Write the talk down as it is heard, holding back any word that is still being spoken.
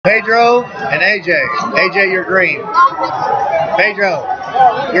Pedro and AJ. AJ, you're green. Pedro,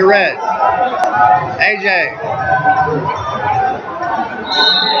 you're red. AJ.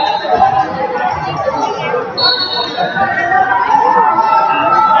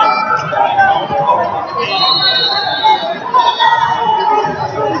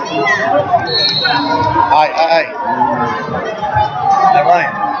 Aye.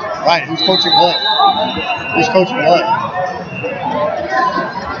 Ryan, who's coaching what? Who's coaching what?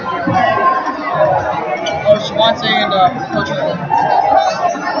 Coach Swansea and Coach Hill.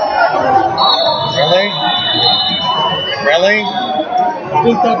 Really? I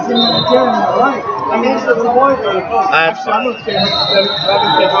think that's in the right. I mean, it's the point of the coach.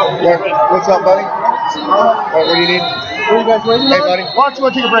 What's up, buddy? What do you need? Are you guys ready? Hey, buddy. Why don't you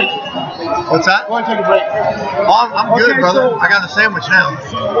want to take a break? What's that? Why don't you take a break? Oh, I'm good, brother. So, I got the sandwich now.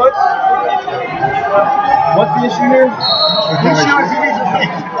 So what's the issue here? The issue is he needs a break.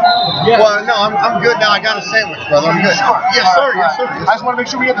 Yeah. Well, no, I'm good now. I got a sandwich, brother. I'm good. Sure. Yes, sir. Yes, sir. I just want to make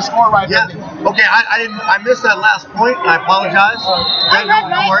sure we get the score right. Yeah. Okay. I missed that last point. I apologize.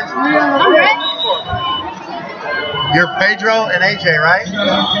 No worries. I'm red. You're Pedro and AJ, right? Hey,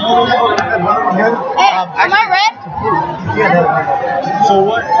 am I red? So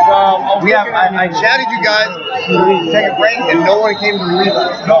what? I chatted you guys to take a break, and no one came to relieve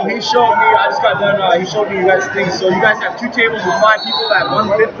us. No, he showed me. I just got done. He showed me you guys things. So you guys have 2 tables with 5 people. That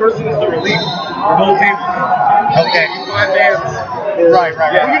 1/5 person is the relief. The whole table. Okay. 5 bands. Right.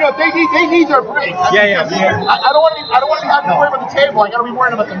 Yeah. Well, you know, they need their break. Yeah. I don't want to be having to worry about the table. I got to be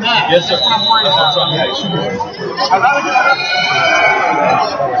worried about the mat. Yes, sir. That's what I'm worried about. Yeah, you should do it. I'd rather get that.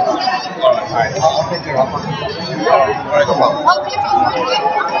 I'll take care of it.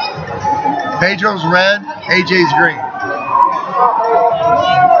 Pedro's red, AJ's green.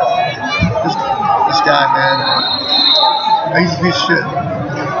 This guy, man, he's a piece of shit.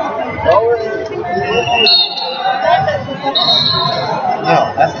 No,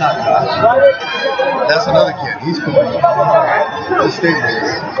 that's not God. That's another kid. He's cool. Just stay with us.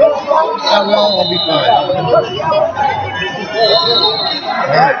 I'll be fine.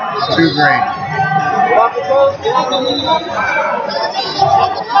 Alright, 2 green.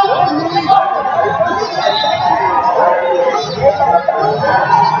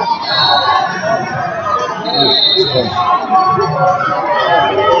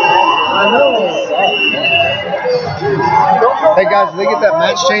 Hey guys, did they get that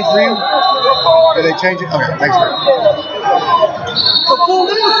match changed for you? Did they change it? Okay, thanks man.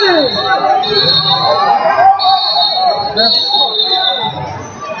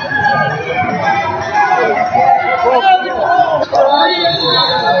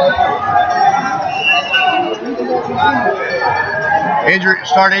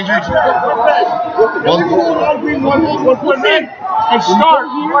 Start injuries.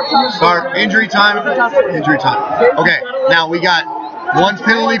 Start injury time. Injury time. Okay, now we got 1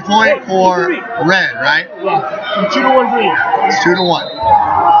 penalty point for red, right? From 2 to 1 green. It's 2 to 1.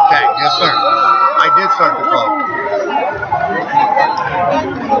 Okay, yes sir. I did start the clock.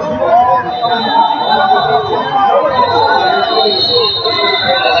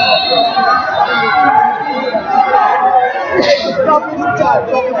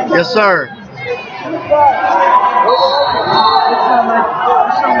 Yes, sir.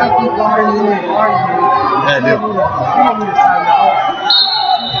 Yeah, I do.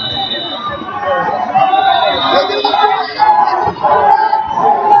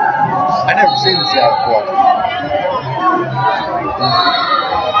 I never seen this guy before.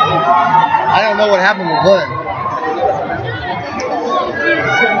 I don't know what happened with Glenn.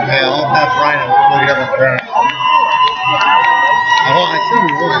 Yeah, I'll pass Ryan and look it up on Grant. Oh, I see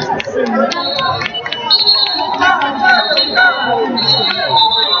we won.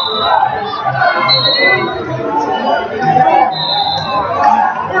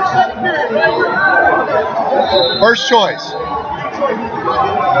 First choice.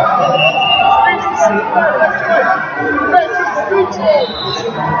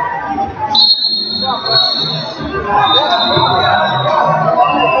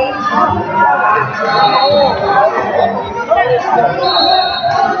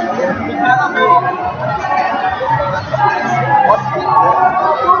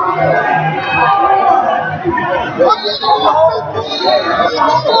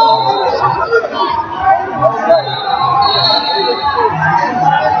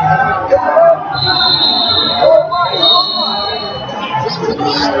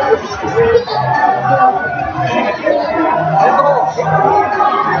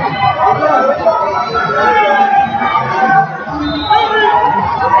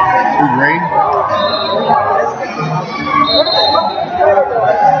 Green.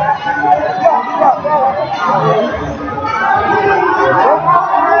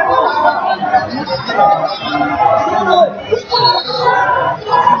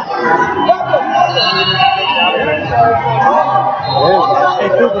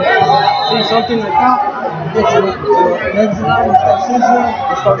 See something like that, get your legs aligned, start scissoring,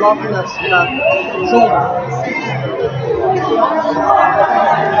 and start locking that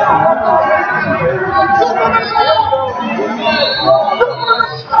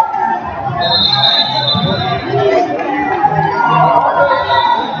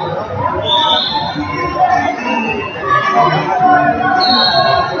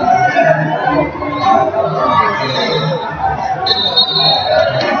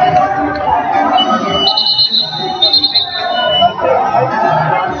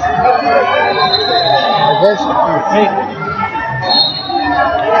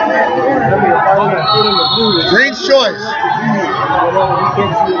Green's choice.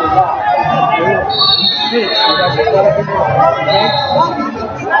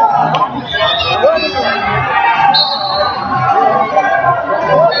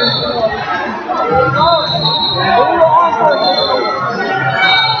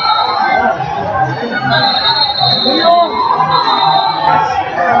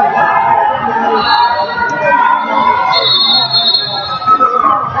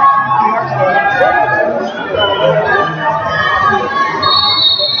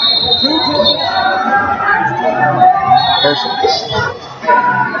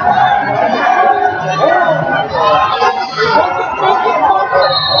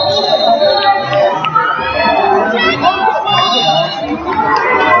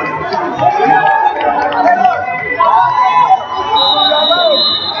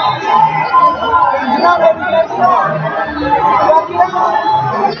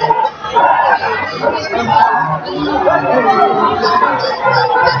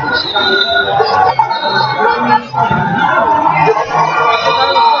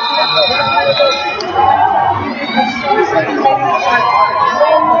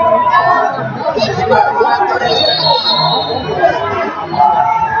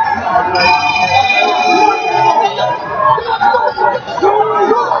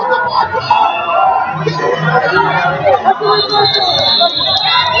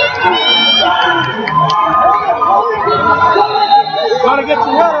 Gotta get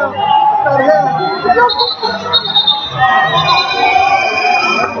your head up.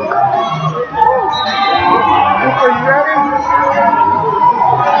 Are you ready?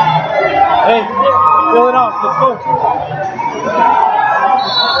 Hey, fill it up. Let's go.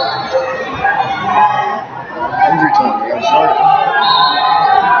 Injury time. We gotta start it.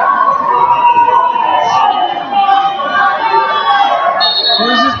 Who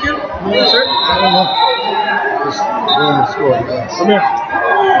is this kid? I don't know. Just doing the score. Come here.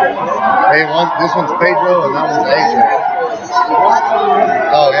 Hey, this one's Pedro and that one's AJ.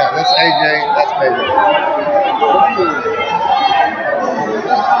 Oh yeah, this AJ, that's Pedro.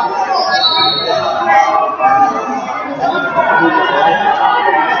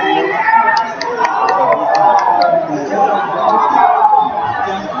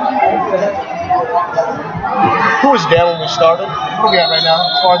 Who was down when we started? Where are we at right now?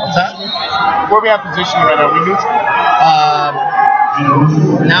 As far as positioning? Where are we at positioning right now? Are we neutral?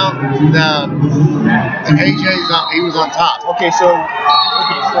 Now the AJ's on, he was on top. Okay, so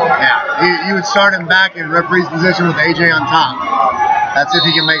Yeah, you would start him back in referee's position with AJ on top. That's if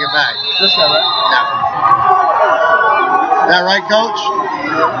he can make it back. this guy, right? Yeah. Is that right, Coach?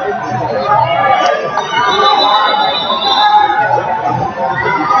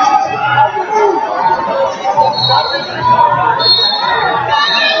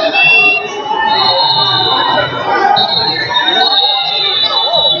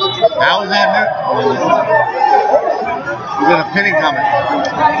 How was that? You got a pinning coming.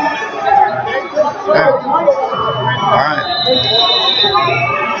 Yeah. All right.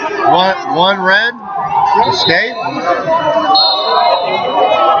 One red. Escape.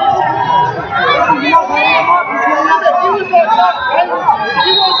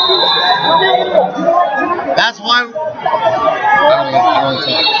 That's why. I don't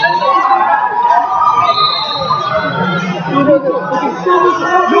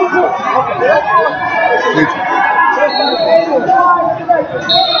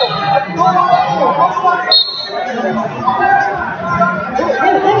know.